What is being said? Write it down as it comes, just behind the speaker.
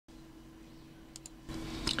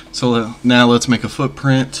So now let's make a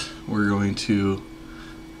footprint. We're going to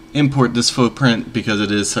import this footprint because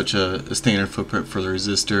it is such a standard footprint for the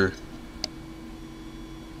resistor.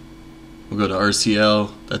 We'll go to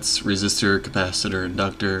RCL, that's resistor, capacitor,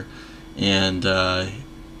 inductor, and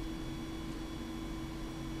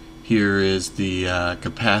here is the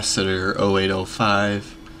capacitor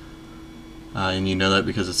 0805, and you know that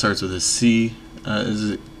because it starts with a C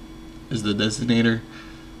is the designator.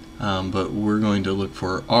 But we're going to look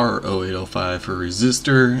for R0805 for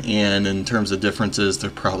resistor, and in terms of differences,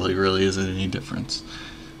 there probably really isn't any difference.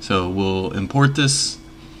 So we'll import this,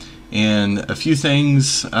 and a few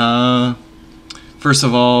things. First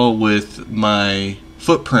of all, with my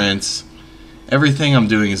footprints, everything I'm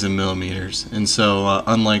doing is in millimeters, and so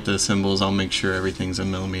unlike the symbols, I'll make sure everything's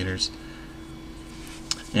in millimeters.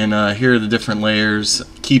 And here are the different layers.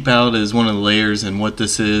 Keep out is one of the layers, and what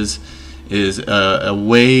this is a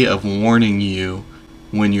way of warning you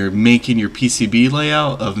when you're making your PCB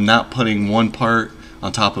layout of not putting one part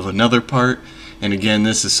on top of another part. And again,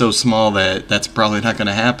 this is so small that that's probably not going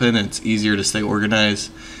to happen. It's easier to stay organized.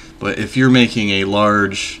 But if you're making a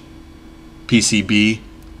large PCB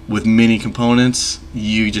with many components,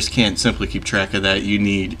 you just can't simply keep track of that. You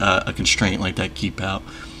need a constraint like that keep out.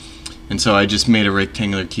 And so I just made a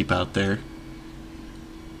rectangular keep out there.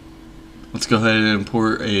 Let's go ahead and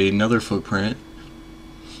import another footprint.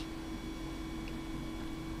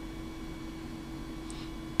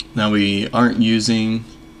 Now we aren't using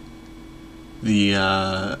the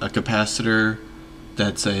a capacitor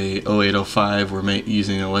that's a 0805. We're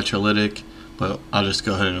using an electrolytic, but I'll just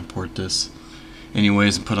go ahead and import this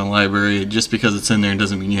anyways and put on library. Just because it's in there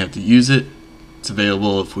doesn't mean you have to use it. It's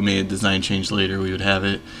available. If we made a design change later, we would have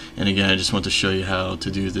it. And again, I just want to show you how to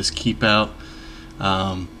do this keep out.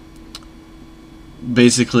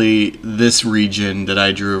 Basically, this region that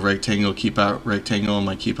I drew a rectangle, keep out rectangle on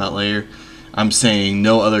my keep out layer, I'm saying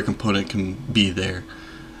no other component can be there,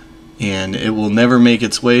 and it will never make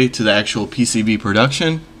its way to the actual PCB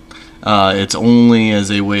production. It's only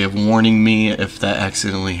as a way of warning me if that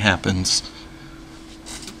accidentally happens.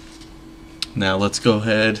 Now let's go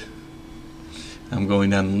ahead. I'm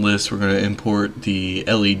going down the list. We're going to import the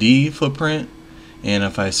LED footprint, and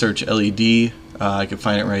if I search LED, I can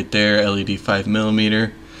find it right there, LED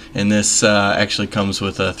 5mm, and this actually comes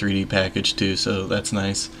with a 3D package too, so that's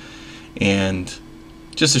nice. And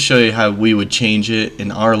just to show you how we would change it in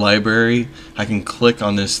our library, I can click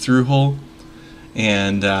on this through hole,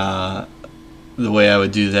 and the way I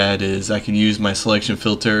would do that is I can use my selection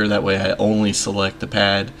filter. That way I only select the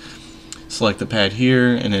pad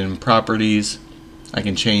here, and then in properties I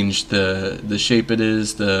can change the shape it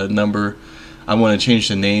is, the number. I want to change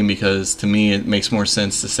the name because to me it makes more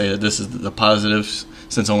sense to say that this is the positives,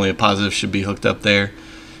 since only a positive should be hooked up there,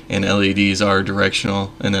 and LEDs are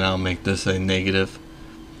directional. And then I'll make this a negative,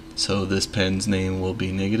 so this pen's name will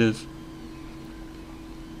be negative.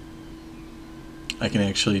 I can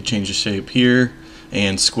actually change the shape here,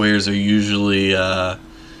 and squares are usually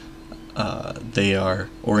they are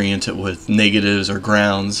oriented with negatives or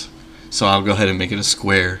grounds. So I'll go ahead and make it a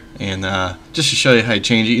square, and just to show you how to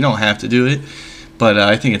change it. You don't have to do it, but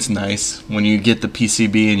I think it's nice when you get the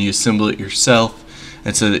PCB and you assemble it yourself.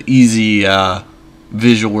 It's an easy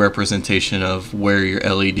visual representation of where your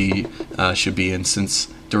LED should be in,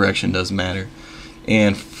 since direction does matter.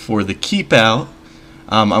 And for the keep out,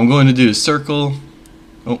 I'm going to do a circle.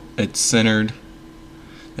 Oh, it's centered.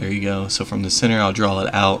 There you go. So from the center I'll draw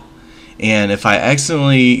it out. And if I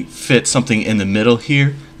accidentally fit something in the middle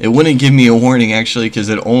here, it wouldn't give me a warning actually, because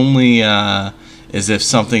it only is if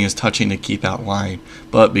something is touching the keep out line.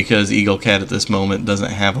 But because Eagle CAD at this moment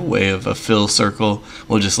doesn't have a way of a fill circle,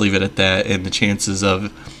 we'll just leave it at that, and the chances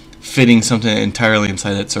of fitting something entirely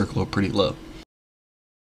inside that circle are pretty low.